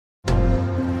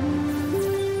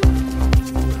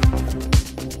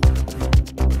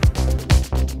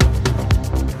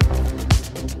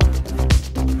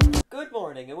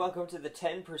and welcome to the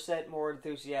 10% More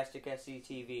Enthusiastic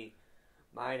Sctv.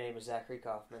 My name is Zachary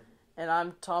Kaufman. And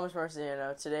I'm Thomas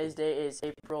Marciano. Today's date is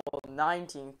April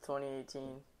 19th,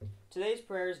 2018. Today's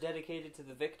prayer is dedicated to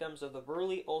the victims of the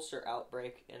Burley ulcer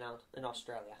outbreak in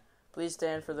Australia. Please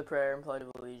stand for the prayer and pledge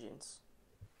of allegiance.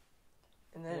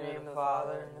 In the name of the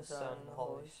Father, and the Son, and the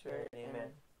Holy Spirit.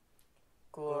 Amen.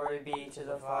 Glory be to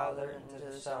the Father, and to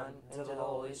the Son, and to the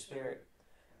Holy Spirit,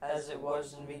 as it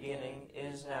was in the beginning,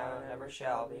 is now, and ever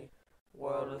shall be,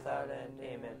 world without end.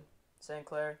 Amen. St.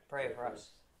 Clair, Pray for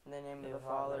us. in the name of the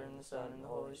Father, and the Son, and the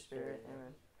Holy Spirit.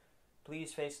 Amen.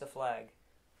 Please face the flag.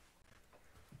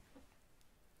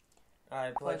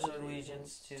 I pledge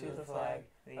allegiance to the flag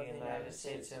of the United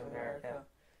States of America,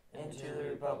 and to the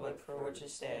republic for which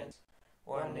it stands,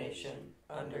 one nation,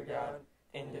 under God,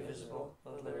 indivisible,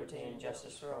 with liberty and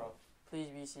justice for all. Please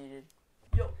be seated.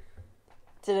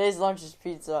 Today's lunch is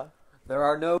pizza. There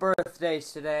are no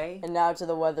birthdays today. And now to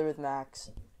the weather with Max.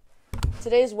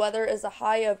 Today's weather is a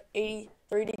high of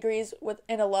 83 degrees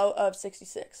and a low of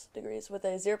 66 degrees with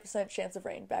a 0% chance of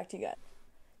rain. Back to you guys.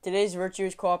 Today's virtue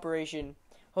is cooperation.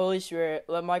 Holy Spirit,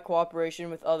 let my cooperation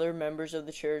with other members of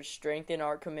the church strengthen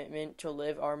our commitment to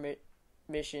live our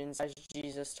missions as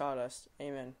Jesus taught us.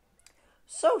 Amen.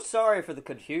 So sorry for the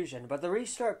confusion, but the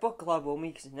Restart Book Club will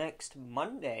meet next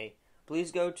Monday.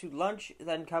 Please go to lunch,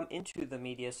 then come into the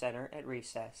Media Center at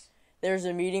recess. There's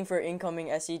a meeting for incoming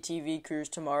Sctv crews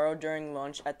tomorrow during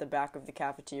lunch at the back of the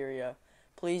cafeteria.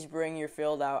 Please bring your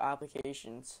filled-out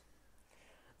applications.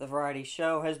 The variety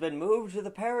show has been moved to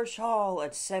the Parish Hall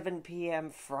at 7 p.m.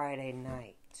 Friday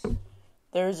night.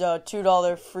 There's a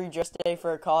 $2 free dress day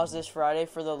for a cause this Friday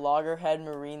for the Loggerhead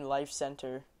Marine Life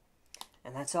Center.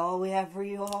 And that's all we have for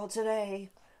you all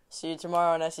today. See you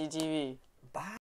tomorrow on Sctv. Bye.